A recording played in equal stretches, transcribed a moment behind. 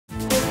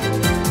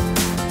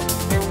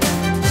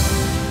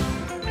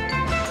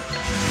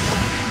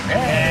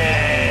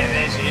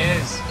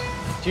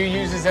Do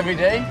you use this every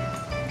day?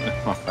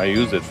 I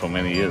used it for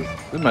many years.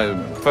 This is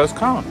my first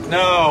car.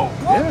 No.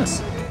 What?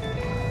 Yes.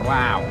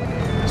 Wow.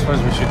 I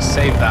suppose we should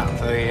save that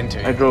for the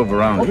interview. I drove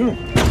around.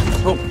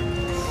 Oh.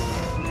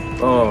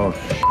 Oh.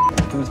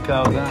 Whose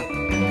car was that?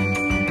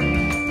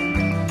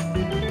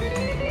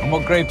 And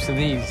what grapes are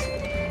these?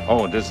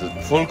 Oh, this is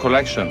full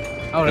collection.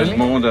 Oh, really? There's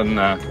more than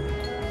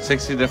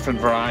 60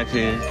 different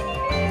varieties.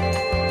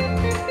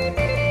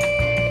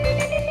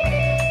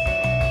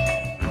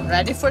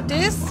 Ready for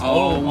this?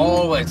 Oh,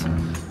 always.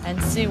 And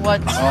see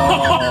what...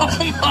 Oh,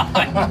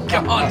 my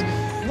God.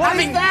 What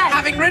is that?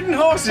 Having ridden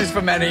horses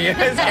for many years,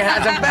 it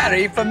has a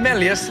very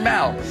familiar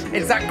smell.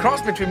 It's that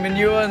cross between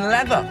manure and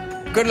leather.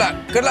 Good luck,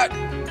 good luck.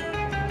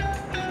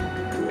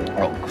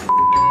 Oh.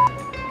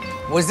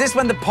 Was this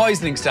when the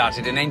poisoning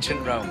started in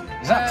ancient Rome?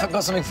 Has that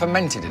got something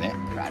fermented in it?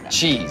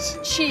 Cheese.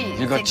 Cheese.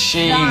 You've got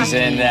cheese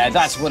in there.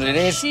 That's what it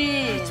is.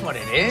 Cheese. That's what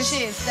it is.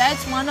 Cheese.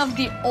 That's one of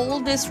the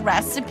oldest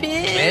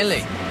recipes.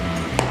 Really?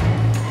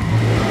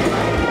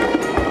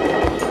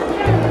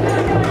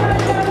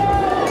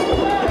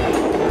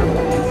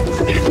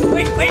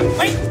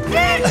 Wait!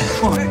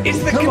 It's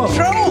the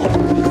control!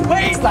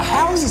 Wait! It's the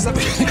houses that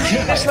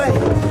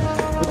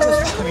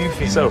How are you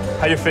feeling? So,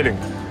 how you feeling?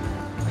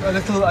 A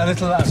little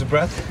out of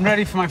breath. I'm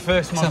ready for my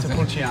first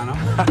Montepulciano.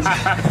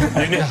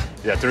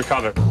 Yeah, to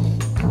recover.